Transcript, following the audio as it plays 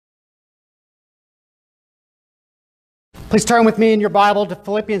Please turn with me in your Bible to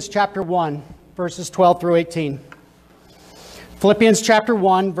Philippians chapter 1, verses 12 through 18. Philippians chapter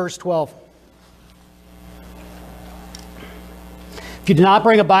 1, verse 12. If you do not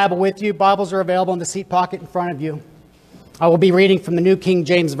bring a Bible with you, Bibles are available in the seat pocket in front of you. I will be reading from the New King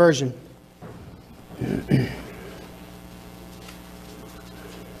James Version.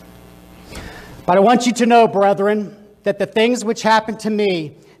 But I want you to know, brethren, that the things which happened to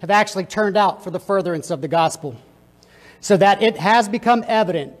me have actually turned out for the furtherance of the gospel, so that it has become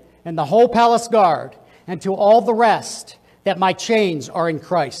evident in the whole palace guard and to all the rest that my chains are in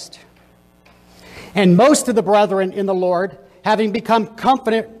Christ. And most of the brethren in the Lord, having become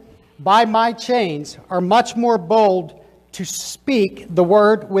confident by my chains, are much more bold to speak the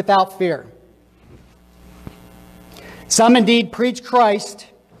word without fear. Some indeed preach Christ,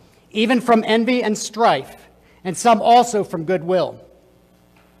 even from envy and strife, and some also from goodwill.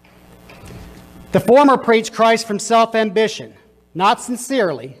 The former preach Christ from self-ambition, not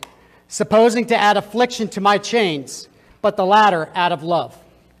sincerely, supposing to add affliction to my chains, but the latter out of love.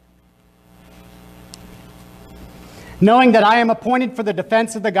 Knowing that I am appointed for the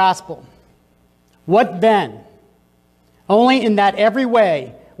defense of the gospel. What then? Only in that every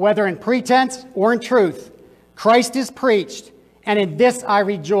way, whether in pretense or in truth, Christ is preached, and in this I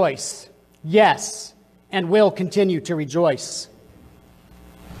rejoice, yes, and will continue to rejoice.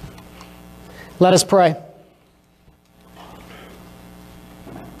 Let us pray.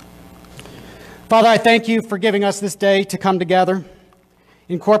 Father, I thank you for giving us this day to come together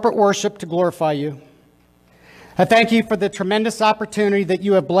in corporate worship to glorify you. I thank you for the tremendous opportunity that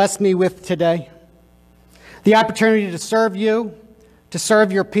you have blessed me with today. The opportunity to serve you, to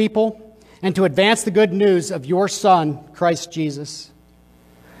serve your people, and to advance the good news of your Son, Christ Jesus.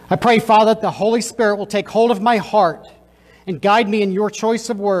 I pray, Father, that the Holy Spirit will take hold of my heart and guide me in your choice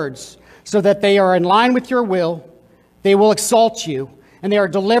of words, so that they are in line with your will, they will exalt you, and they are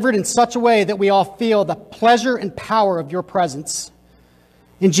delivered in such a way that we all feel the pleasure and power of your presence.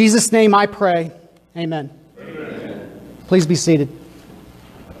 In Jesus' name I pray, amen. Amen. Please be seated.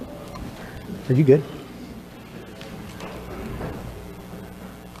 Are you good?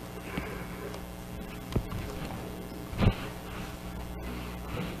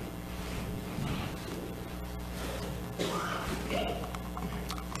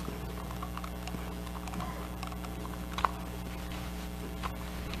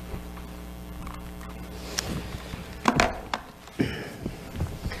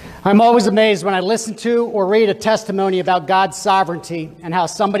 I'm always amazed when I listen to or read a testimony about God's sovereignty and how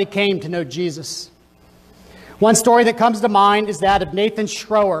somebody came to know Jesus. One story that comes to mind is that of Nathan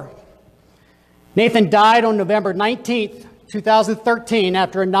Schroer. Nathan died on November 19th, 2013,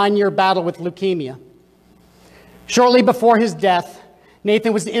 after a 9-year battle with leukemia. Shortly before his death,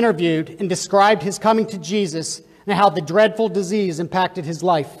 Nathan was interviewed and described his coming to Jesus and how the dreadful disease impacted his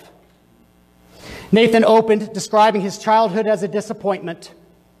life. Nathan opened describing his childhood as a disappointment.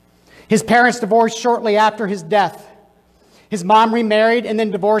 His parents divorced shortly after his death. His mom remarried and then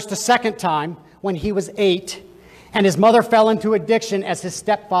divorced a second time when he was 8, and his mother fell into addiction as his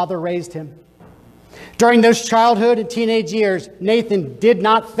stepfather raised him. During those childhood and teenage years, Nathan did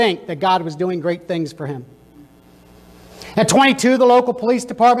not think that God was doing great things for him. At 22, the local police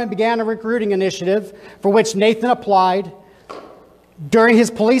department began a recruiting initiative for which Nathan applied. During his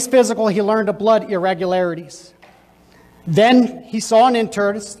police physical, he learned of blood irregularities. Then he saw an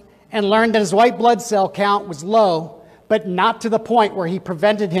internist and learned that his white blood cell count was low, but not to the point where he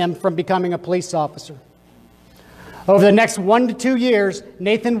prevented him from becoming a police officer. Over the next 1 to 2 years,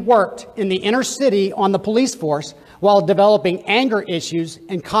 Nathan worked in the inner city on the police force while developing anger issues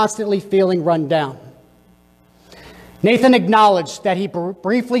and constantly feeling run down. Nathan acknowledged that he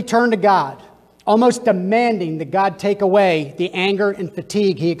briefly turned to God, almost demanding that God take away the anger and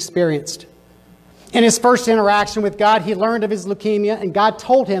fatigue he experienced. In his first interaction with God, he learned of his leukemia, and God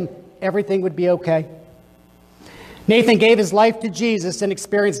told him everything would be okay. Nathan gave his life to Jesus and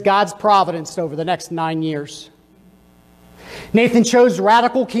experienced God's providence over the next 9 years. Nathan chose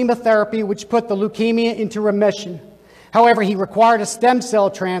radical chemotherapy, which put the leukemia into remission. However, he required a stem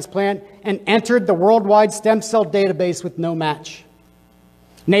cell transplant and entered the worldwide stem cell database with no match.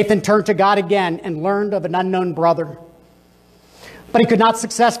 Nathan turned to God again and learned of an unknown brother. But he could not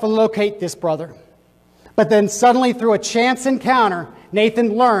successfully locate this brother. But then suddenly, through a chance encounter,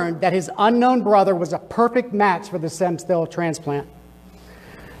 Nathan learned that his unknown brother was a perfect match for the stem cell transplant.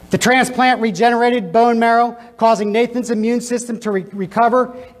 The transplant regenerated bone marrow, causing Nathan's immune system to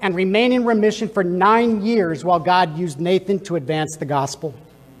recover and remain in remission for 9 years while God used Nathan to advance the gospel.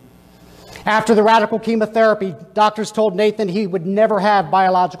 After the radical chemotherapy, doctors told Nathan he would never have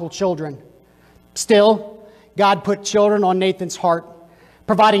biological children. Still, God put children on Nathan's heart,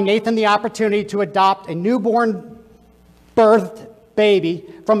 providing Nathan the opportunity to adopt a newborn birthed baby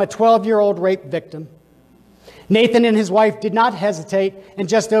from a 12-year-old rape victim. Nathan and his wife did not hesitate, and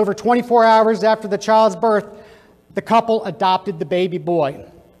just over 24 hours after the child's birth, the couple adopted the baby boy.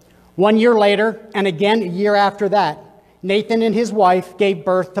 1 year later, and again a year after that, Nathan and his wife gave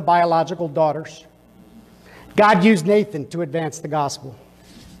birth to biological daughters. God used Nathan to advance the gospel.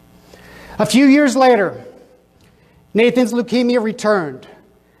 A few years later, Nathan's leukemia returned,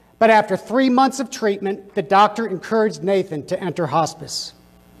 but after 3 months of treatment, the doctor encouraged Nathan to enter hospice.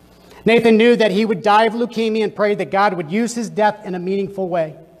 Nathan knew that he would die of leukemia and prayed that God would use his death in a meaningful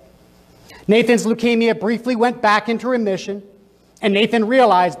way. Nathan's leukemia briefly went back into remission, and Nathan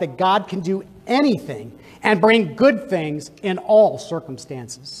realized that God can do anything and bring good things in all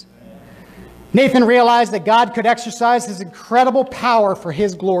circumstances. Nathan realized that God could exercise his incredible power for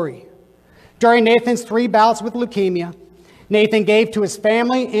his glory. During Nathan's 3 bouts with leukemia, Nathan gave to his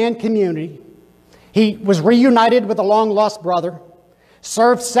family and community. He was reunited with a long-lost brother,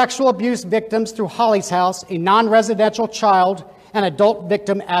 served sexual abuse victims through Holly's House, a non-residential child and adult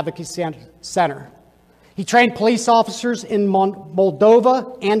victim advocacy center. He trained police officers in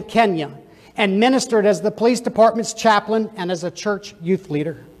Moldova and Kenya and ministered as the police department's chaplain and as a church youth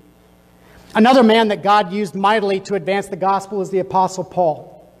leader. Another man that God used mightily to advance the gospel is the Apostle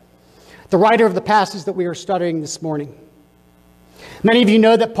Paul, the writer of the passage that we are studying this morning. Many of you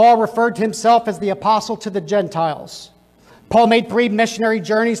know that Paul referred to himself as the apostle to the Gentiles. Paul made 3 missionary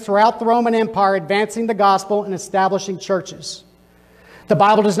journeys throughout the Roman Empire, advancing the gospel and establishing churches. The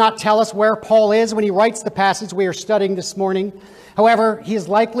Bible does not tell us where Paul is when he writes the passage we are studying this morning. However, he is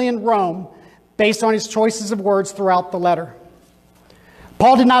likely in Rome based on his choices of words throughout the letter.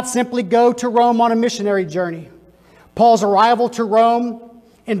 Paul did not simply go to Rome on a missionary journey. Paul's arrival to Rome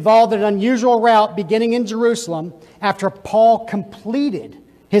involved an unusual route beginning in Jerusalem after Paul completed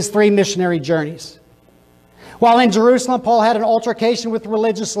his 3 missionary journeys. While in Jerusalem, Paul had an altercation with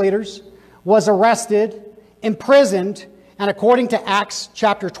religious leaders, was arrested, imprisoned, and according to Acts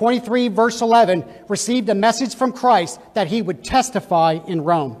chapter 23, verse 11, received a message from Christ that he would testify in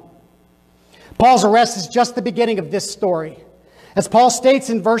Rome. Paul's arrest is just the beginning of this story. As Paul states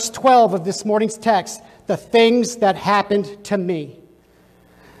in verse 12 of this morning's text, the things that happened to me.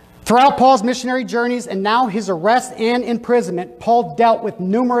 Throughout Paul's missionary journeys and now his arrest and imprisonment, Paul dealt with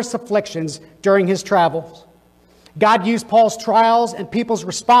numerous afflictions during his travels. God used Paul's trials and people's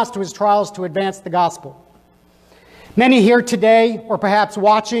response to his trials to advance the gospel. Many here today, or perhaps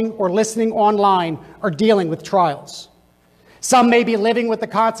watching or listening online, are dealing with trials. Some may be living with the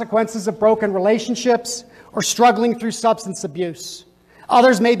consequences of broken relationships or struggling through substance abuse.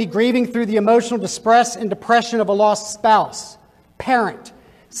 Others may be grieving through the emotional distress and depression of a lost spouse, parent,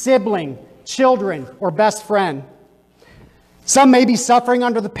 sibling, children, or best friend. Some may be suffering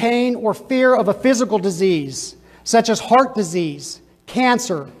under the pain or fear of a physical disease, such as heart disease,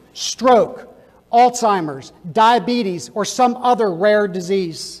 cancer, stroke, Alzheimer's, diabetes, or some other rare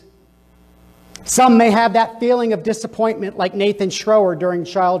disease. Some may have that feeling of disappointment like Nathan Schroer during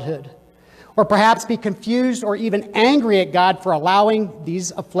childhood, or perhaps be confused or even angry at God for allowing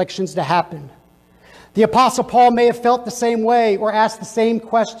these afflictions to happen. The Apostle Paul may have felt the same way or asked the same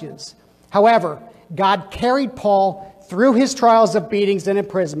questions. However, God carried Paul through his trials of beatings and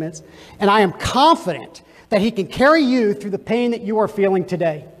imprisonments, and I am confident that he can carry you through the pain that you are feeling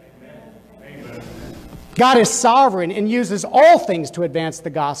today. Amen. God is sovereign and uses all things to advance the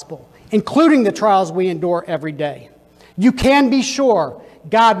gospel, including the trials we endure every day. You can be sure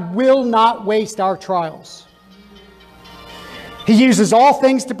God will not waste our trials. He uses all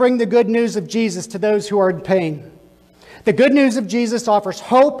things to bring the good news of Jesus to those who are in pain. The good news of Jesus offers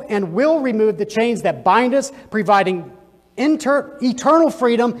hope and will remove the chains that bind us, providing eternal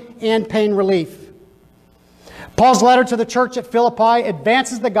freedom and pain relief. Paul's letter to the church at Philippi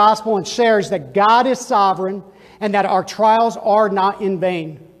advances the gospel and shares that God is sovereign and that our trials are not in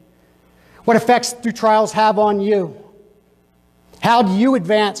vain. What effects do trials have on you? How do you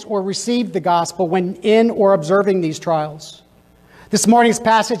advance or receive the gospel when in or observing these trials? This morning's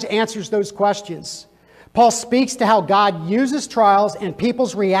passage answers those questions. Paul speaks to how God uses trials and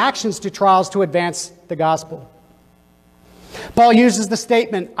people's reactions to trials to advance the gospel. Paul uses the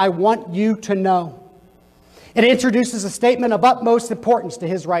statement, "I want you to know." It introduces a statement of utmost importance to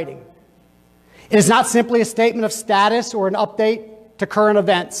his writing. It is not simply a statement of status or an update to current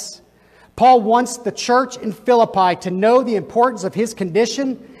events. Paul wants the church in Philippi to know the importance of his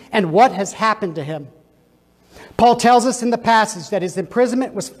condition and what has happened to him. Paul tells us in the passage that his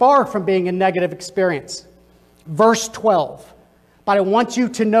imprisonment was far from being a negative experience. Verse 12, "But I want you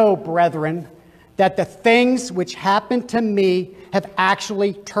to know, brethren, that the things which happened to me have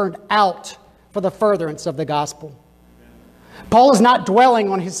actually turned out for the furtherance of the gospel. Paul is not dwelling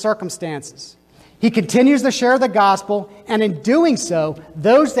on his circumstances. He continues to share the gospel, and in doing so,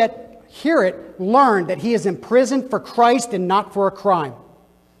 those that hear it learn that he is imprisoned for Christ and not for a crime.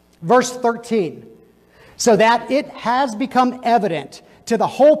 Verse 13, so that it has become evident to the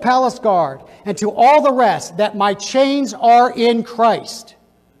whole palace guard and to all the rest that my chains are in Christ.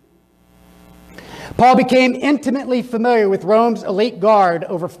 Paul became intimately familiar with Rome's elite guard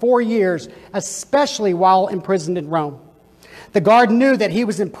over 4 years, especially while imprisoned in Rome. The guard knew that he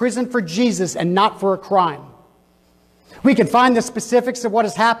was imprisoned for Jesus and not for a crime. We can find the specifics of what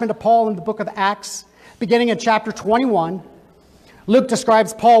has happened to Paul in the book of Acts, beginning in chapter 21. Luke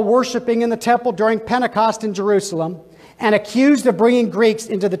describes Paul worshiping in the temple during Pentecost in Jerusalem and accused of bringing Greeks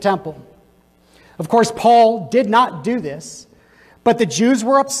into the temple. Of course, Paul did not do this, but the Jews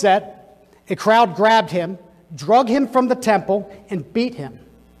were upset. A crowd grabbed him, drug him from the temple, and beat him.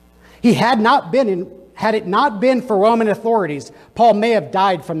 Had it not been for Roman authorities, Paul may have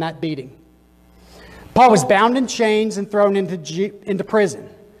died from that beating. Paul was bound in chains and thrown into prison.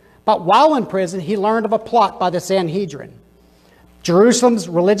 But while in prison, he learned of a plot by the Sanhedrin, Jerusalem's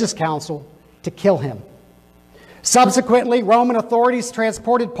religious council, to kill him. Subsequently, Roman authorities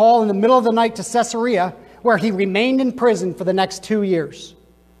transported Paul in the middle of the night to Caesarea, where he remained in prison for the next 2 years.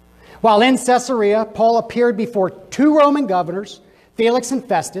 While in Caesarea, Paul appeared before 2 Roman governors, Felix and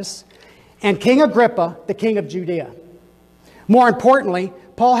Festus, and King Agrippa, the king of Judea. More importantly,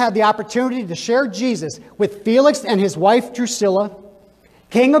 Paul had the opportunity to share Jesus with Felix and his wife Drusilla,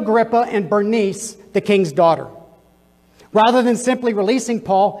 King Agrippa, and Bernice, the king's daughter. Rather than simply releasing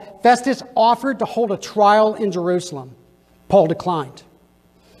Paul, Festus offered to hold a trial in Jerusalem. Paul declined,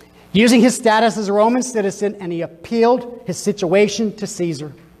 using his status as a Roman citizen, and he appealed his situation to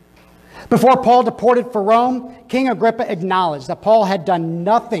Caesar. Before Paul deported for Rome, King Agrippa acknowledged that Paul had done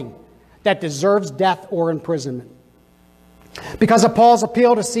nothing that deserves death or imprisonment. Because of Paul's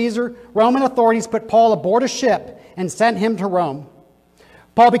appeal to Caesar, Roman authorities put Paul aboard a ship and sent him to Rome.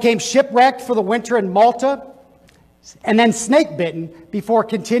 Paul became shipwrecked for the winter in Malta and then snake-bitten before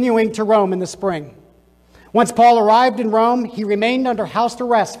continuing to Rome in the spring. Once Paul arrived in Rome, he remained under house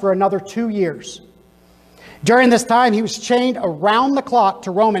arrest for another 2 years. During this time, he was chained around the clock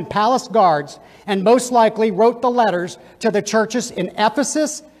to Roman palace guards and most likely wrote the letters to the churches in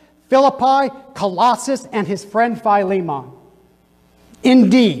Ephesus, Philippi, Colossus, and his friend Philemon.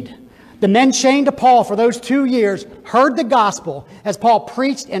 Indeed, the men chained to Paul for those 2 years heard the gospel as Paul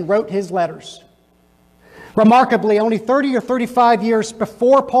preached and wrote his letters. Remarkably, only 30 or 35 years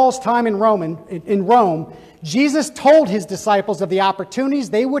before Paul's time in Rome, Jesus told his disciples of the opportunities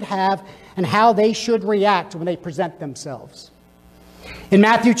they would have and how they should react when they present themselves. In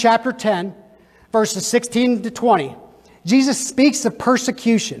Matthew chapter 10, verses 16 to 20, Jesus speaks of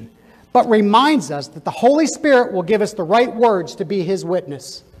persecution, but reminds us that the Holy Spirit will give us the right words to be his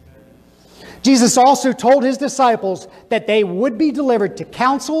witness. Jesus also told his disciples that they would be delivered to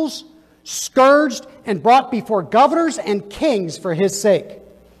councils, scourged, and brought before governors and kings for his sake.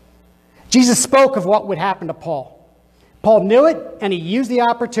 Jesus spoke of what would happen to Paul. Paul knew it, and he used the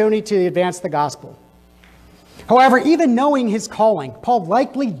opportunity to advance the gospel. However, even knowing his calling, Paul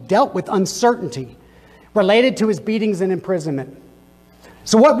likely dealt with uncertainty related to his beatings and imprisonment.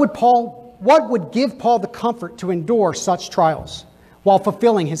 So what would give Paul the comfort to endure such trials while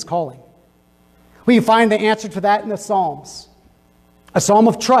fulfilling his calling? We find the answer to that in the Psalms, a psalm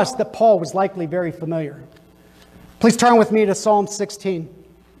of trust that Paul was likely very familiar. Please turn with me to Psalm 16.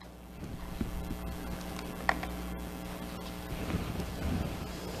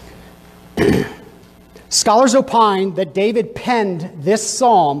 Scholars opine that David penned this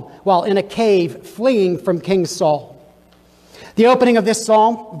psalm while in a cave fleeing from King Saul. The opening of this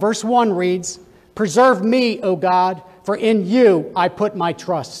psalm, verse 1 reads, "Preserve me, O God, for in you I put my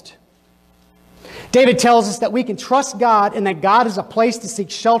trust." David tells us that we can trust God and that God is a place to seek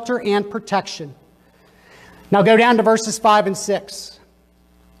shelter and protection. Now go down to verses 5 and 6.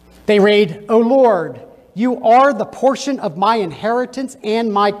 They read, "O Lord, you are the portion of my inheritance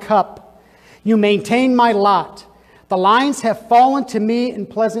and my cup. You maintain my lot. The lines have fallen to me in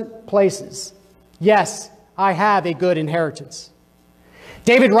pleasant places. Yes, I have a good inheritance."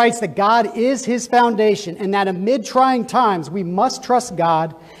 David writes that God is his foundation and that amid trying times we must trust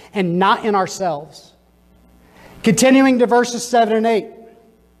God and not in ourselves. Continuing to verses 7 and 8.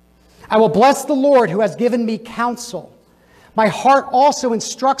 "I will bless the Lord who has given me counsel. My heart also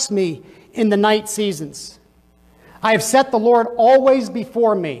instructs me in the night seasons. I have set the Lord always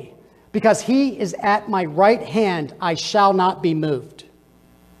before me. Because he is at my right hand, I shall not be moved."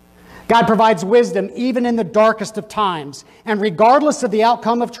 God provides wisdom even in the darkest of times. And regardless of the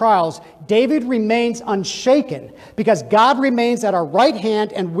outcome of trials, David remains unshaken because God remains at our right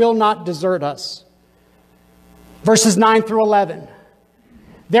hand and will not desert us. Verses 9 through 11.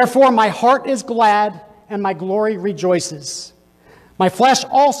 Therefore, my heart is glad and my glory rejoices. My flesh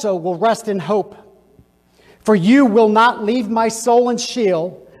also will rest in hope. For you will not leave my soul in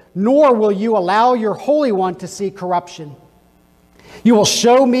Sheol, nor will you allow your Holy One to see corruption. You will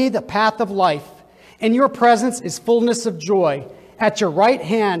show me the path of life. In your presence is fullness of joy. At your right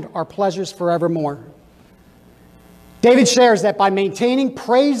hand are pleasures forevermore. David shares that by maintaining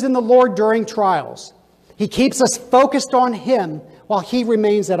praise in the Lord during trials, he keeps us focused on him while he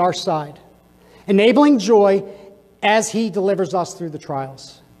remains at our side, enabling joy as he delivers us through the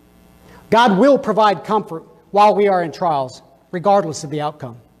trials. God will provide comfort while we are in trials, regardless of the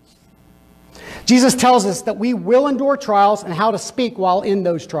outcome. Jesus tells us that we will endure trials and how to speak while in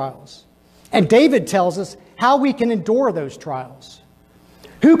those trials. And David tells us how we can endure those trials.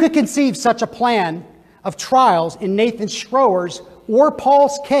 Who could conceive such a plan of trials in Nathan Schroer's or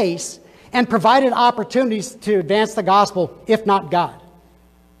Paul's case and provided opportunities to advance the gospel, if not God?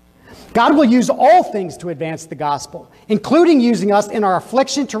 God will use all things to advance the gospel, including using us in our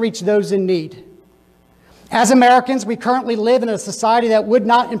affliction to reach those in need. As Americans, we currently live in a society that would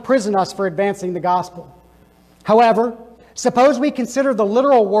not imprison us for advancing the gospel. However, suppose we consider the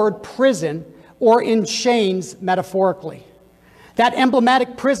literal word prison or in chains metaphorically. That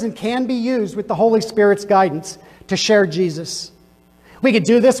emblematic prison can be used with the Holy Spirit's guidance to share Jesus. We could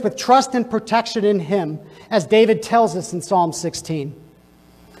do this with trust and protection in him, as David tells us in Psalm 16.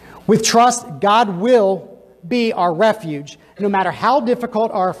 With trust, God will be our refuge, no matter how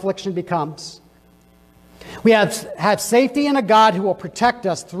difficult our affliction becomes. We have safety in a God who will protect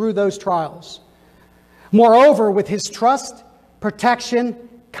us through those trials. Moreover, with his trust, protection,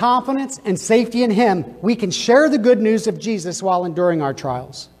 confidence, and safety in him, we can share the good news of Jesus while enduring our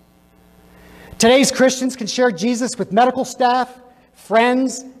trials. Today's Christians can share Jesus with medical staff,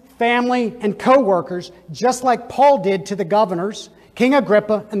 friends, family, and co-workers, just like Paul did to the governors, King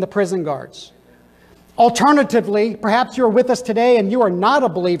Agrippa, and the prison guards. Alternatively, perhaps you are with us today and you are not a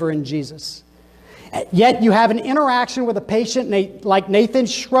believer in Jesus. Yet you have an interaction with a patient like Nathan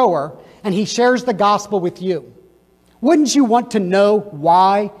Schroer, and he shares the gospel with you. Wouldn't you want to know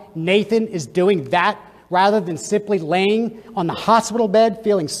why Nathan is doing that rather than simply laying on the hospital bed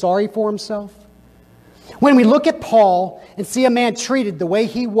feeling sorry for himself? When we look at Paul and see a man treated the way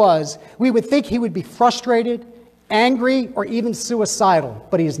he was, we would think he would be frustrated, angry, or even suicidal,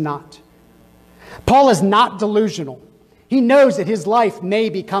 but he is not. Paul is not delusional. He knows that his life may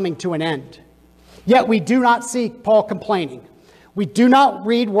be coming to an end. Yet we do not see Paul complaining. We do not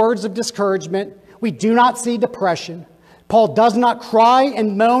read words of discouragement. We do not see depression. Paul does not cry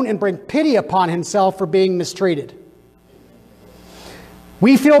and moan and bring pity upon himself for being mistreated.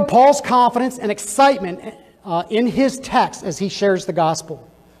 We feel Paul's confidence and excitement in his text as he shares the gospel.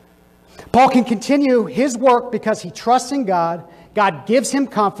 Paul can continue his work because he trusts in God. God gives him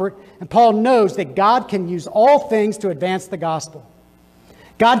comfort, and Paul knows that God can use all things to advance the gospel.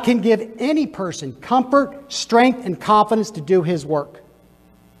 God can give any person comfort, strength, and confidence to do his work.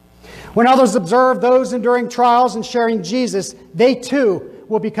 When others observe those enduring trials and sharing Jesus, they too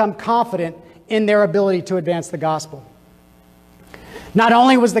will become confident in their ability to advance the gospel. Not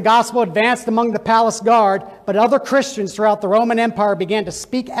only was the gospel advanced among the palace guard, but other Christians throughout the Roman Empire began to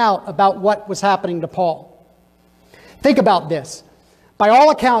speak out about what was happening to Paul. Think about this. By all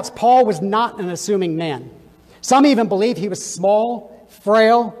accounts, Paul was not an assuming man. Some even believe he was small,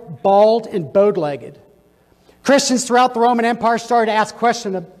 frail, bald, and bowed-legged. Christians throughout the Roman Empire started to ask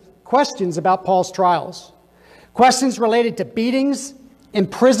questions about Paul's trials. Questions related to beatings,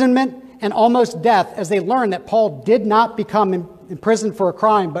 imprisonment, and almost death, as they learned that Paul did not become imprisoned for a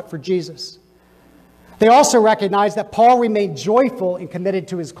crime, but for Jesus. They also recognized that Paul remained joyful and committed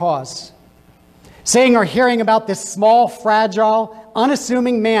to his cause. Seeing or hearing about this small, fragile,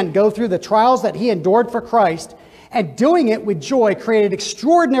 unassuming man go through the trials that he endured for Christ, and doing it with joy, created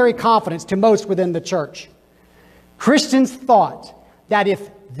extraordinary confidence to most within the church. Christians thought that if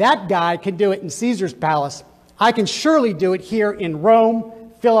that guy can do it in Caesar's palace, I can surely do it here in Rome,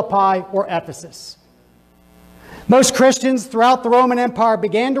 Philippi, or Ephesus. Most Christians throughout the Roman Empire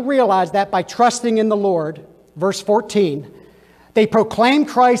began to realize that by trusting in the Lord, verse 14, they proclaimed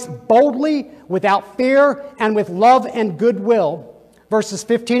Christ boldly, without fear, and with love and goodwill, verses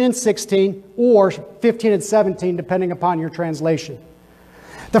 15 and 16, or 15 and 17, depending upon your translation.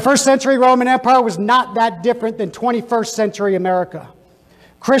 The first century Roman Empire was not that different than 21st century America.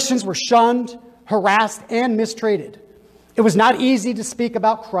 Christians were shunned, harassed, and mistreated. It was not easy to speak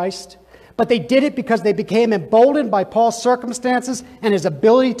about Christ, but they did it because they became emboldened by Paul's circumstances and his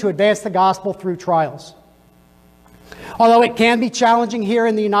ability to advance the gospel through trials. Although it can be challenging here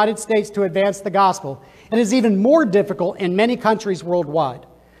in the United States to advance the gospel, it is even more difficult in many countries worldwide.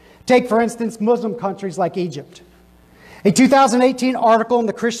 Take, for instance, Muslim countries like Egypt. A 2018 article in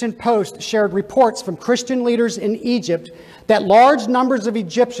the Christian Post shared reports from Christian leaders in Egypt that large numbers of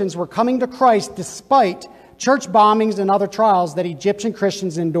Egyptians were coming to Christ despite church bombings and other trials that Egyptian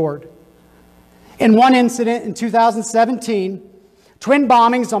Christians endured. In one incident in 2017, twin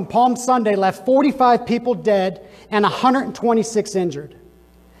bombings on Palm Sunday left 45 people dead and 126 injured.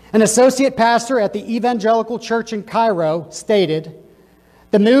 An associate pastor at the Evangelical Church in Cairo stated,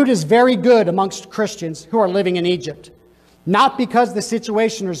 "The mood is very good amongst Christians who are living in Egypt. Not because the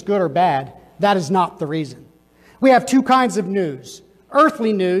situation is good or bad. That is not the reason. We have two kinds of news.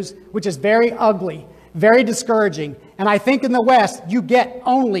 Earthly news, which is very ugly, very discouraging. And I think in the West, you get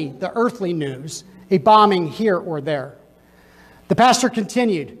only the earthly news, a bombing here or there." The pastor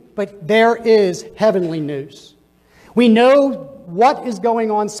continued, "But there is heavenly news. We know what is going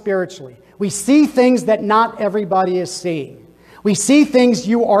on spiritually. We see things that not everybody is seeing. We see things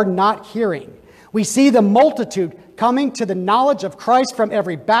you are not hearing. We see the multitude coming to the knowledge of Christ from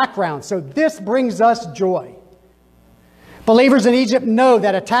every background. So this brings us joy." Believers in Egypt know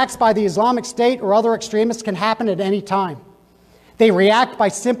that attacks by the Islamic State or other extremists can happen at any time. They react by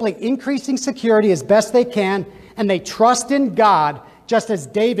simply increasing security as best they can, and they trust in God, just as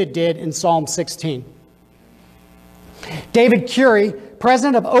David did in Psalm 16. David Curie,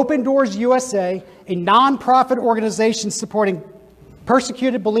 president of Open Doors USA, a nonprofit organization supporting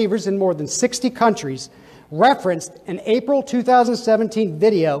persecuted believers in more than 60 countries, referenced an April 2017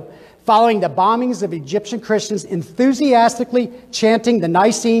 video following the bombings of Egyptian Christians enthusiastically chanting the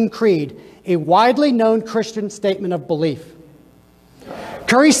Nicene Creed, a widely known Christian statement of belief.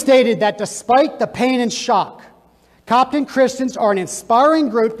 Curry stated that despite the pain and shock, Coptic Christians are an inspiring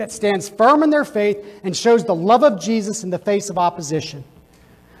group that stands firm in their faith and shows the love of Jesus in the face of opposition.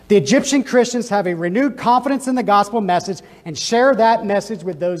 The Egyptian Christians have a renewed confidence in the gospel message and share that message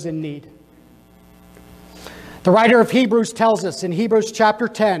with those in need. The writer of Hebrews tells us in Hebrews chapter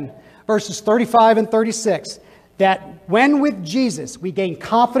 10, verses 35 and 36, that when with Jesus we gain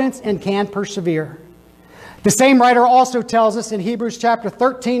confidence and can persevere. The same writer also tells us in Hebrews chapter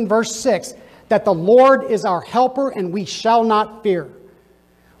 13, verse 6, that the Lord is our helper and we shall not fear.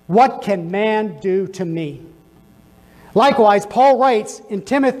 What can man do to me? Likewise, Paul writes to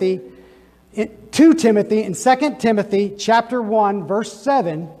Timothy in 2 Timothy chapter 1, verse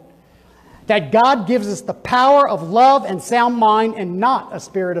 7, that God gives us the power of love and sound mind and not a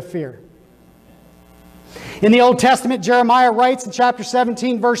spirit of fear. In the Old Testament, Jeremiah writes in chapter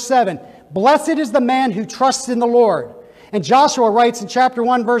 17, verse 7, "Blessed is the man who trusts in the Lord." And Joshua writes in chapter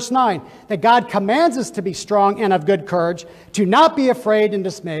 1, verse 9, that God commands us to be strong and of good courage, to not be afraid and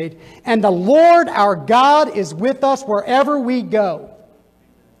dismayed, and the Lord our God is with us wherever we go.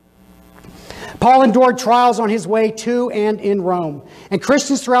 Paul endured trials on his way to and in Rome, and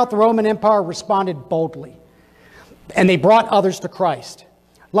Christians throughout the Roman Empire responded boldly, and they brought others to Christ.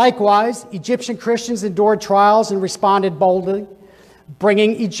 Likewise, Egyptian Christians endured trials and responded boldly,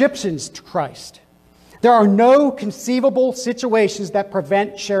 bringing Egyptians to Christ. There are no conceivable situations that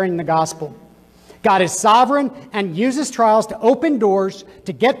prevent sharing the gospel. God is sovereign and uses trials to open doors,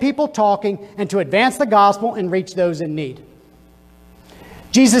 to get people talking, and to advance the gospel and reach those in need.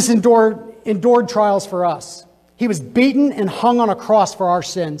 Jesus endured trials for us. He was beaten and hung on a cross for our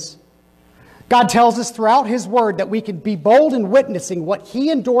sins. God tells us throughout his word that we can be bold in witnessing what he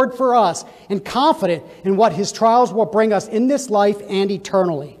endured for us and confident in what his trials will bring us in this life and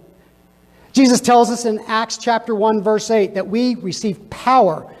eternally. Jesus tells us in Acts chapter 1, verse 8, that we received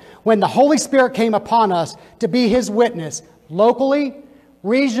power when the Holy Spirit came upon us to be his witness locally,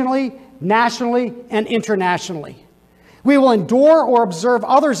 regionally, nationally, and internationally. We will endure or observe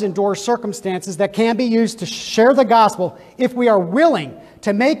others endure circumstances that can be used to share the gospel if we are willing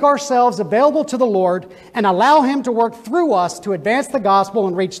to make ourselves available to the Lord and allow him to work through us to advance the gospel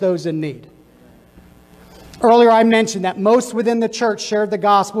and reach those in need. Earlier I mentioned that most within the church shared the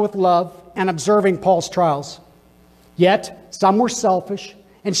gospel with love and observing Paul's trials. Yet some were selfish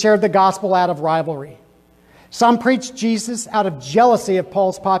and shared the gospel out of rivalry. Some preached Jesus out of jealousy of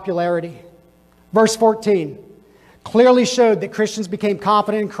Paul's popularity. Verse 14 clearly showed that Christians became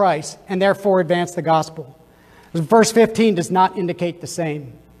confident in Christ and therefore advanced the gospel. Verse 15 does not indicate the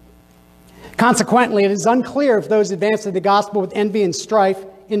same. Consequently, it is unclear if those advancing the gospel with envy and strife,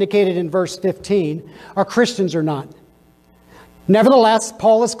 indicated in verse 15, are Christians or not. Nevertheless,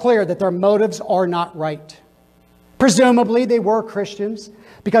 Paul is clear that their motives are not right. Presumably, they were Christians,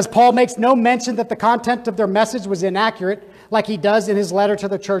 because Paul makes no mention that the content of their message was inaccurate, like he does in his letter to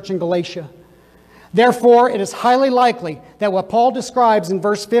the church in Galatia. Therefore, it is highly likely that what Paul describes in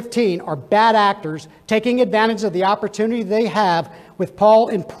verse 15 are bad actors taking advantage of the opportunity they have with Paul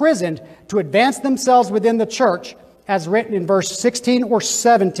imprisoned to advance themselves within the church, as written in verse 16 or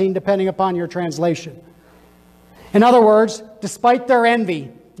 17, depending upon your translation. In other words, despite their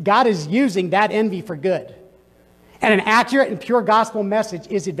envy, God is using that envy for good, and an accurate and pure gospel message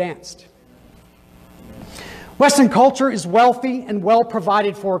is advanced. Western culture is wealthy and well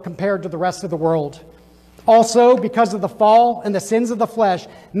provided for compared to the rest of the world. Also, because of the fall and the sins of the flesh,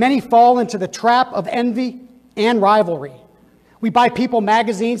 many fall into the trap of envy and rivalry. We buy People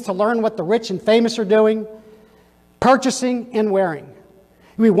magazines to learn what the rich and famous are doing, purchasing and wearing.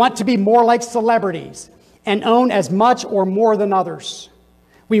 We want to be more like celebrities and own as much or more than others.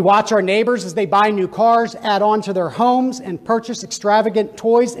 We watch our neighbors as they buy new cars, add on to their homes, and purchase extravagant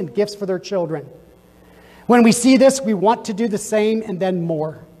toys and gifts for their children. When we see this, we want to do the same and then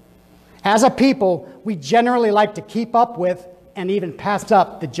more. As a people, we generally like to keep up with and even pass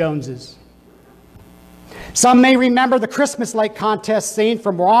up the Joneses. Some may remember the Christmas light contest scene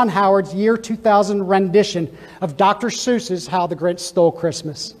from Ron Howard's year 2000 rendition of Dr. Seuss's How the Grinch Stole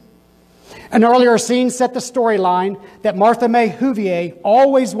Christmas. An earlier scene set the storyline that Martha May Whovier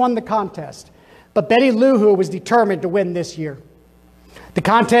always won the contest, but Betty Lou Who was determined to win this year. The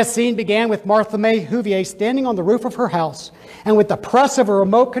contest scene began with Martha May Whovier standing on the roof of her house, and with the press of a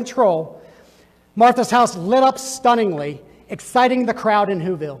remote control, Martha's house lit up stunningly, exciting the crowd in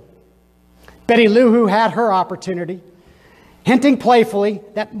Whoville. Betty Lou Who had her opportunity, hinting playfully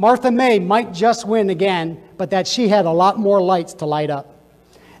that Martha May might just win again, but that she had a lot more lights to light up.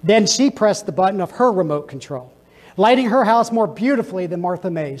 Then she pressed the button of her remote control, lighting her house more beautifully than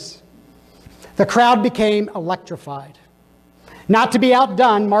Martha May's. The crowd became electrified. Not to be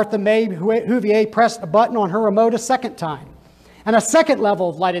outdone, Martha May Whovier pressed a button on her remote a second time, and a second level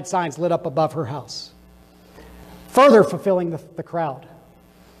of lighted signs lit up above her house, further fulfilling the crowd.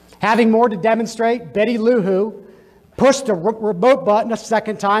 Having more to demonstrate, Betty Lou Who pushed a remote button a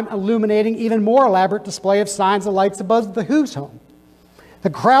second time, illuminating even more elaborate display of signs and lights above the Who's home. The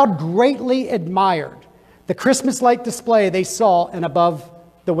crowd greatly admired the Christmas light display they saw and above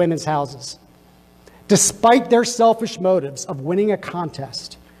the women's houses. Despite their selfish motives of winning a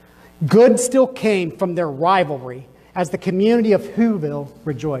contest, good still came from their rivalry as the community of Whoville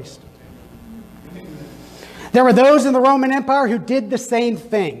rejoiced. There were those in the Roman Empire who did the same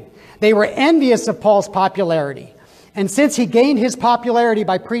thing. They were envious of Paul's popularity, and since he gained his popularity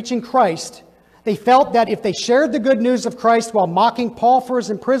by preaching Christ, they felt that if they shared the good news of Christ while mocking Paul for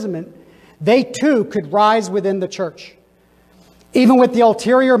his imprisonment, they too could rise within the church. Even with the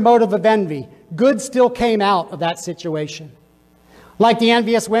ulterior motive of envy, good still came out of that situation. Like the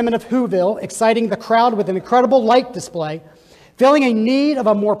envious women of Whoville, exciting the crowd with an incredible light display, filling a need of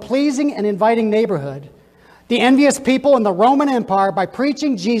a more pleasing and inviting neighborhood, the envious people in the Roman Empire, by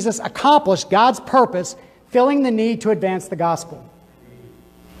preaching Jesus, accomplished God's purpose, filling the need to advance the gospel.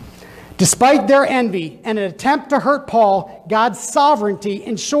 Despite their envy and an attempt to hurt Paul, God's sovereignty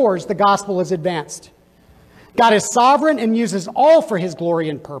ensures the gospel is advanced. God is sovereign and uses all for his glory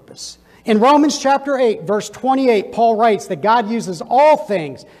and purpose. In Romans chapter 8, verse 28, Paul writes that God uses all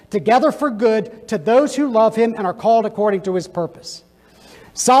things together for good to those who love him and are called according to his purpose.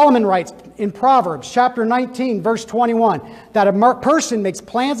 Solomon writes in Proverbs chapter 19, verse 21, that a person makes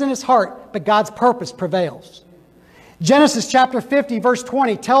plans in his heart, but God's purpose prevails. Genesis chapter 50, verse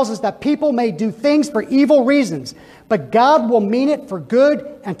 20 tells us that people may do things for evil reasons, but God will mean it for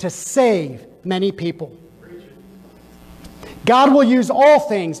good and to save many people. God will use all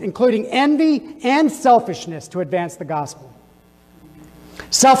things, including envy and selfishness, to advance the gospel.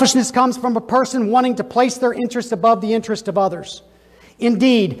 Selfishness comes from a person wanting to place their interest above the interest of others.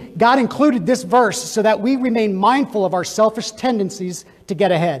 Indeed, God included this verse so that we remain mindful of our selfish tendencies to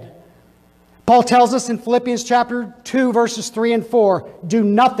get ahead. Paul tells us in Philippians chapter 2, verses 3 and 4, do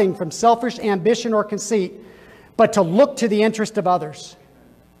nothing from selfish ambition or conceit, but to look to the interest of others.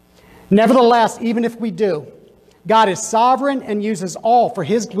 Nevertheless, even if we do, God is sovereign and uses all for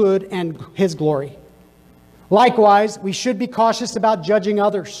his good and his glory. Likewise, we should be cautious about judging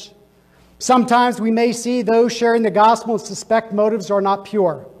others. Sometimes we may see those sharing the gospel and suspect motives are not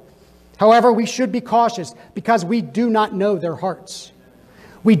pure. However, we should be cautious because we do not know their hearts.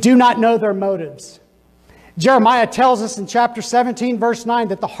 We do not know their motives. Jeremiah tells us in chapter 17, verse 9,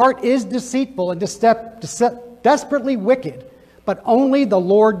 that the heart is deceitful and desperately wicked, but only the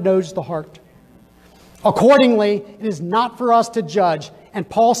Lord knows the heart. Accordingly, it is not for us to judge and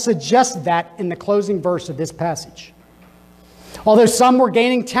Paul suggests that in the closing verse of this passage. Although some were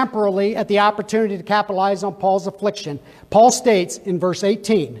gaining temporarily at the opportunity to capitalize on Paul's affliction, Paul states in verse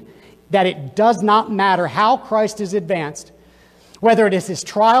 18 that it does not matter how Christ is advanced, whether it is his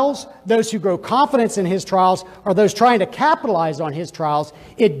trials, those who grow confidence in his trials, or those trying to capitalize on his trials.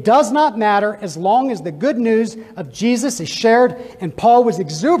 It does not matter as long as the good news of Jesus is shared, and Paul was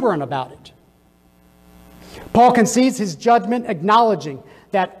exuberant about it. Paul concedes his judgment, acknowledging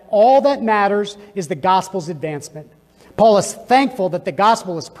that all that matters is the gospel's advancement. Paul is thankful that the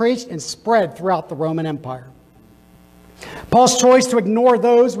gospel is preached and spread throughout the Roman Empire. Paul's choice to ignore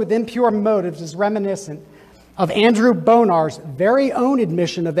those with impure motives is reminiscent of Andrew Bonar's very own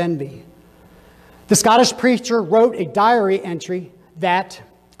admission of envy. The Scottish preacher wrote a diary entry that,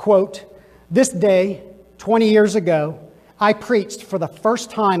 quote, "This day, 20 years ago, I preached for the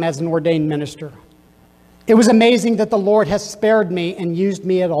first time as an ordained minister. It was amazing that the Lord has spared me and used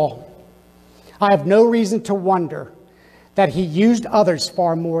me at all. I have no reason to wonder that he used others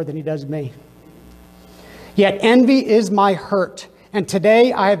far more than he does me. Yet envy is my hurt, and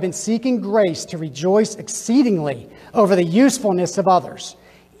today I have been seeking grace to rejoice exceedingly over the usefulness of others,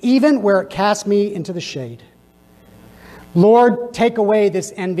 even where it casts me into the shade. Lord, take away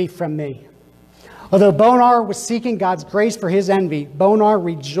this envy from me." Although Bonar was seeking God's grace for his envy, Bonar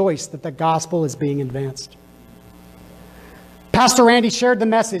rejoiced that the gospel is being advanced. Pastor Randy shared the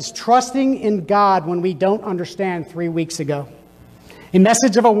message, "Trusting in God When We Don't Understand," 3 weeks ago. A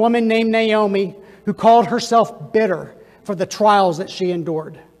message of a woman named Naomi who called herself bitter for the trials that she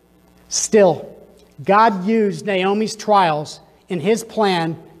endured. Still, God used Naomi's trials in his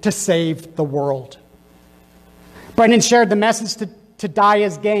plan to save the world. Brendan shared the message to die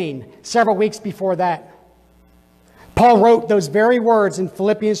is gain several weeks before that. Paul wrote those very words in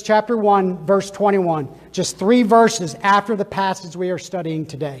Philippians chapter 1, verse 21, just 3 verses after the passage we are studying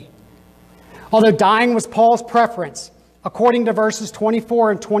today. Although dying was Paul's preference, according to verses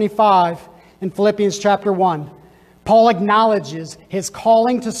 24 and 25 in Philippians chapter 1, Paul acknowledges his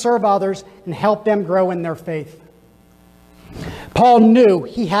calling to serve others and help them grow in their faith. Paul knew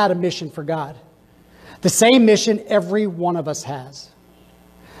he had a mission for God, the same mission every one of us has.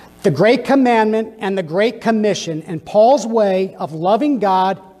 The Great Commandment and the Great Commission and Paul's way of loving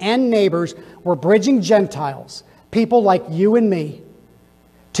God and neighbors were bridging Gentiles, people like you and me,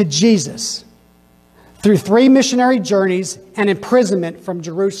 to Jesus through 3 missionary journeys and imprisonment from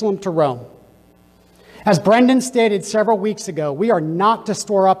Jerusalem to Rome. As Brendan stated several weeks ago, we are not to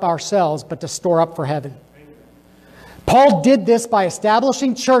store up ourselves, but to store up for heaven. Paul did this by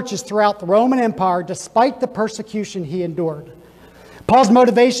establishing churches throughout the Roman Empire despite the persecution he endured. Paul's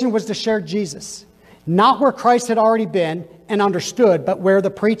motivation was to share Jesus, not where Christ had already been and understood, but where the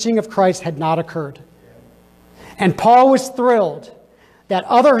preaching of Christ had not occurred. And Paul was thrilled that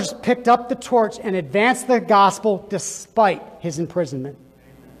others picked up the torch and advanced the gospel despite his imprisonment.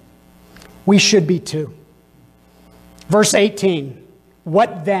 We should be too. Verse 18,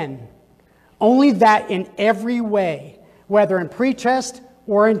 what then? Only that in every way, whether in pretense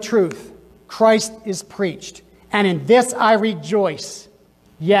or in truth, Christ is preached. And in this I rejoice,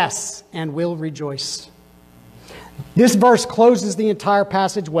 yes, and will rejoice. This verse closes the entire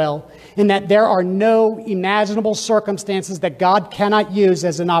passage well, in that there are no imaginable circumstances that God cannot use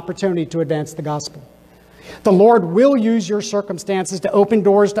as an opportunity to advance the gospel. The Lord will use your circumstances to open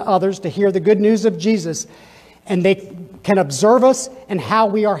doors to others to hear the good news of Jesus, and they can observe us and how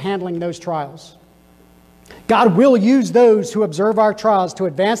we are handling those trials. God will use those who observe our trials to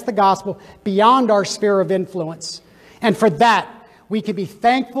advance the gospel beyond our sphere of influence. And for that, we can be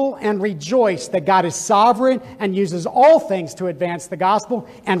thankful and rejoice that God is sovereign and uses all things to advance the gospel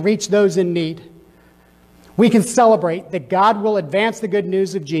and reach those in need. We can celebrate that God will advance the good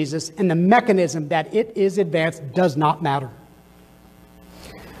news of Jesus, and the mechanism that it is advanced does not matter.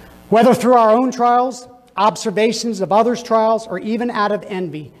 Whether through our own trials, observations of others' trials, or even out of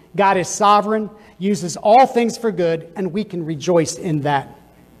envy, God is sovereign, uses all things for good, and we can rejoice in that.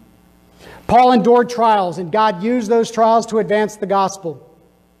 Paul endured trials, and God used those trials to advance the gospel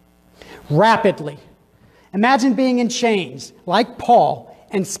rapidly. Imagine being in chains, like Paul,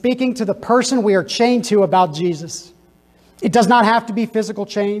 and speaking to the person we are chained to about Jesus. It does not have to be physical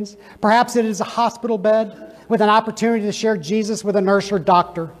chains. Perhaps it is a hospital bed with an opportunity to share Jesus with a nurse or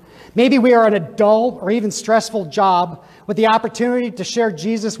doctor. Maybe we are in a dull or even stressful job with the opportunity to share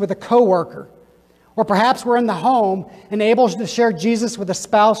Jesus with a coworker. Or perhaps we're in the home and able to share Jesus with a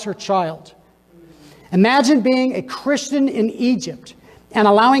spouse or child. Imagine being a Christian in Egypt and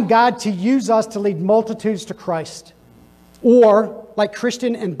allowing God to use us to lead multitudes to Christ. Or, like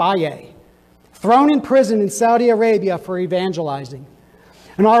Christian and Baye, thrown in prison in Saudi Arabia for evangelizing.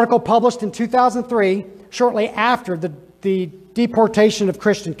 An article published in 2003, shortly after the deportation of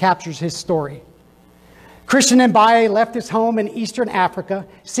Christian, captures his story. Christian Mbaye left his home in Eastern Africa,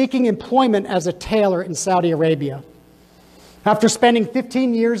 seeking employment as a tailor in Saudi Arabia. After spending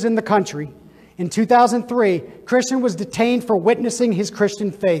 15 years in the country, in 2003, Christian was detained for witnessing his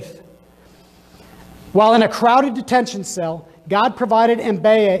Christian faith. While in a crowded detention cell, God provided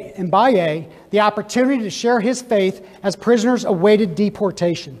Mbaye the opportunity to share his faith as prisoners awaited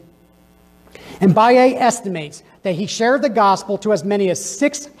deportation. Mbaye estimates that he shared the gospel to as many as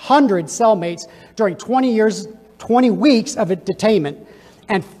 600 cellmates during 20 weeks of detainment,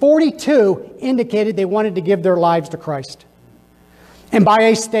 and 42 indicated they wanted to give their lives to Christ.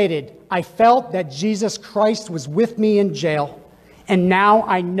 Mbaye stated, "I felt that Jesus Christ was with me in jail, and now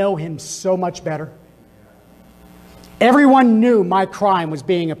I know him so much better. Everyone knew my crime was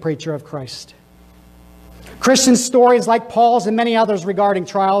being a preacher of Christ." Christian stories like Paul's and many others regarding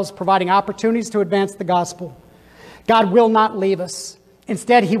trials, providing opportunities to advance the gospel. God will not leave us.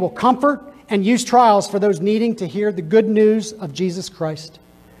 Instead, he will comfort and use trials for those needing to hear the good news of Jesus Christ.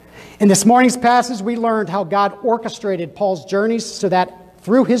 In this morning's passage, we learned how God orchestrated Paul's journeys so that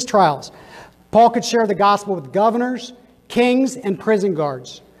through his trials, Paul could share the gospel with governors, kings, and prison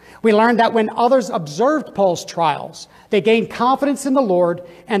guards. We learned that when others observed Paul's trials, they gained confidence in the Lord,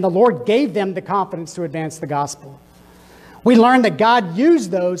 and the Lord gave them the confidence to advance the gospel. We learned that God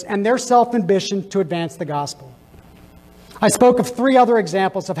used those and their self-ambition to advance the gospel. I spoke of 3 other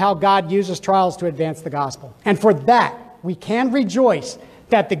examples of how God uses trials to advance the gospel. And for that, we can rejoice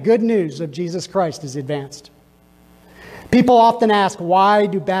that the good news of Jesus Christ is advanced. People often ask, why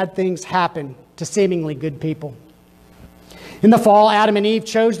do bad things happen to seemingly good people? In the fall, Adam and Eve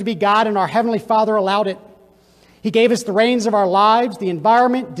chose to be God, and our Heavenly Father allowed it. He gave us the reins of our lives, the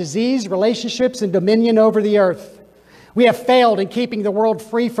environment, disease, relationships, and dominion over the earth. We have failed in keeping the world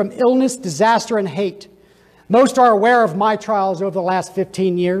free from illness, disaster, and hate. Most are aware of my trials over the last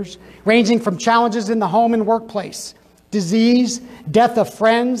 15 years, ranging from challenges in the home and workplace, disease, death of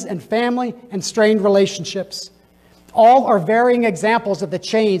friends and family, and strained relationships. All are varying examples of the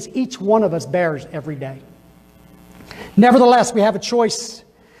chains each one of us bears every day. Nevertheless, we have a choice.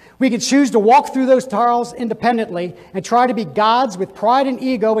 We can choose to walk through those trials independently and try to be gods with pride and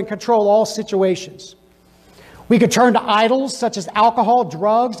ego and control all situations. We could turn to idols such as alcohol,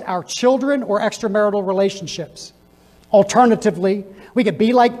 drugs, our children, or extramarital relationships. Alternatively, we could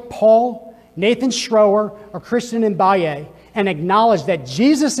be like Paul, Nathan Schroer, or Christian Mbaye and acknowledge that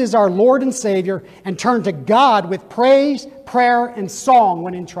Jesus is our Lord and Savior and turn to God with praise, prayer, and song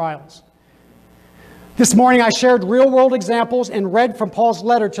when in trials. This morning I shared real-world examples and read from Paul's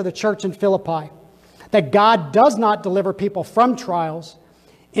letter to the church in Philippi that God does not deliver people from trials.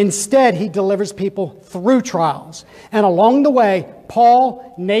 Instead, he delivers people through trials. And along the way,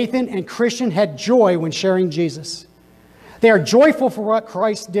 Paul, Nathan, and Christian had joy when sharing Jesus. They are joyful for what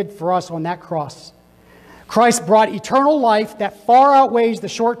Christ did for us on that cross. Christ brought eternal life that far outweighs the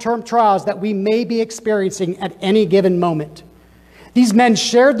short-term trials that we may be experiencing at any given moment. These men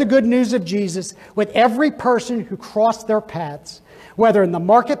shared the good news of Jesus with every person who crossed their paths, whether in the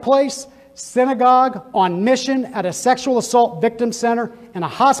marketplace, synagogue, on mission, at a sexual assault victim center, in a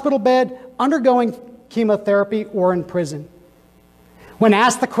hospital bed, undergoing chemotherapy, or in prison. When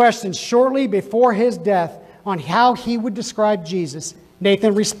asked the question shortly before his death on how he would describe Jesus,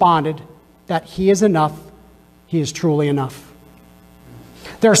 Nathan responded that he is enough. He is truly enough.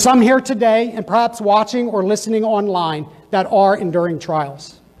 There are some here today, and perhaps watching or listening online, that are enduring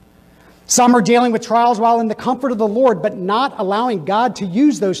trials. Some are dealing with trials while in the comfort of the Lord, but not allowing God to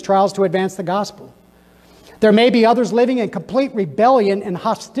use those trials to advance the gospel. There may be others living in complete rebellion and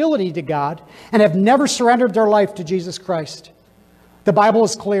hostility to God and have never surrendered their life to Jesus Christ. The Bible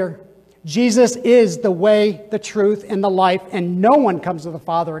is clear. Jesus is the way, the truth, and the life, and no one comes to the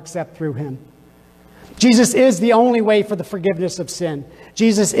Father except through him. Jesus is the only way for the forgiveness of sin.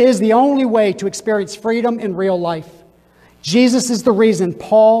 Jesus is the only way to experience freedom in real life. Jesus is the reason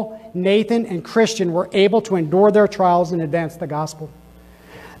Paul, Nathan, and Christian were able to endure their trials and advance the gospel.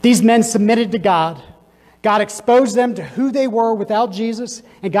 These men submitted to God. God exposed them to who they were without Jesus,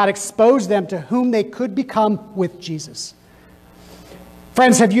 and God exposed them to whom they could become with Jesus.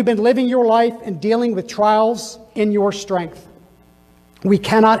 Friends, have you been living your life and dealing with trials in your strength? We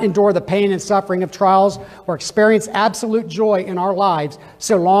cannot endure the pain and suffering of trials or experience absolute joy in our lives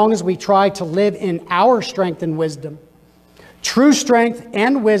so long as we try to live in our strength and wisdom. True strength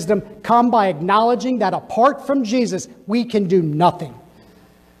and wisdom come by acknowledging that apart from Jesus, we can do nothing.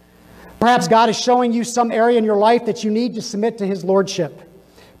 Perhaps God is showing you some area in your life that you need to submit to his lordship.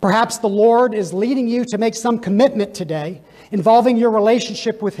 Perhaps the Lord is leading you to make some commitment today involving your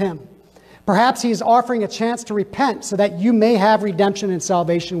relationship with Him. Perhaps He is offering a chance to repent so that you may have redemption and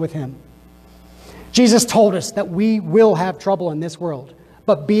salvation with Him. Jesus told us that we will have trouble in this world,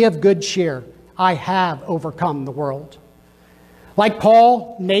 but be of good cheer. I have overcome the world. Like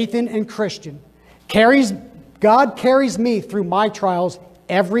Paul, Nathan, and Christian, God carries me through my trials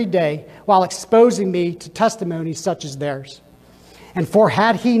every day while exposing me to testimonies such as theirs. And for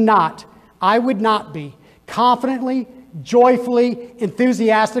had He not, I would not be confidently, joyfully,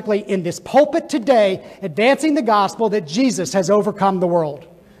 enthusiastically in this pulpit today advancing the gospel that Jesus has overcome the world.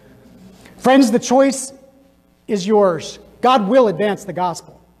 Friends, the choice is yours. God will advance the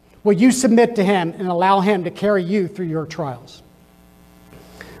gospel. Will you submit to Him and allow Him to carry you through your trials?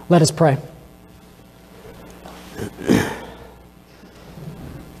 Let us pray.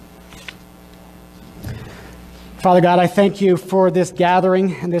 Father God, I thank You for this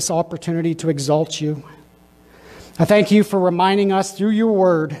gathering and this opportunity to exalt You. I thank You for reminding us through Your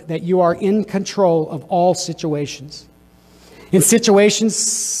word that You are in control of all situations. In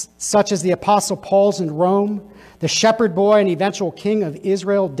situations such as the Apostle Paul's in Rome, the shepherd boy and eventual king of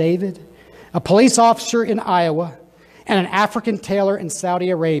Israel, David, a police officer in Iowa, and an African tailor in Saudi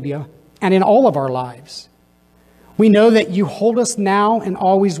Arabia, and in all of our lives. We know that You hold us now and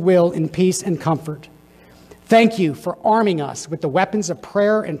always will in peace and comfort. Thank You for arming us with the weapons of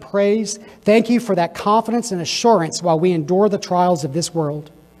prayer and praise. Thank You for that confidence and assurance while we endure the trials of this world.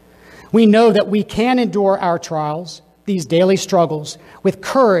 We know that we can endure our trials, these daily struggles, with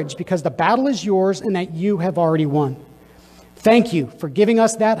courage because the battle is Yours and that You have already won. Thank You for giving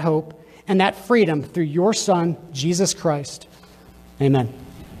us that hope and that freedom through Your Son, Jesus Christ. Amen.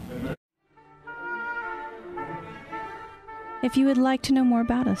 If you would like to know more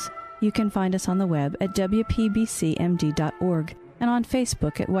about us, you can find us on the web at wpbcmd.org and on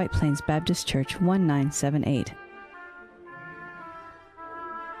Facebook at White Plains Baptist Church 1978.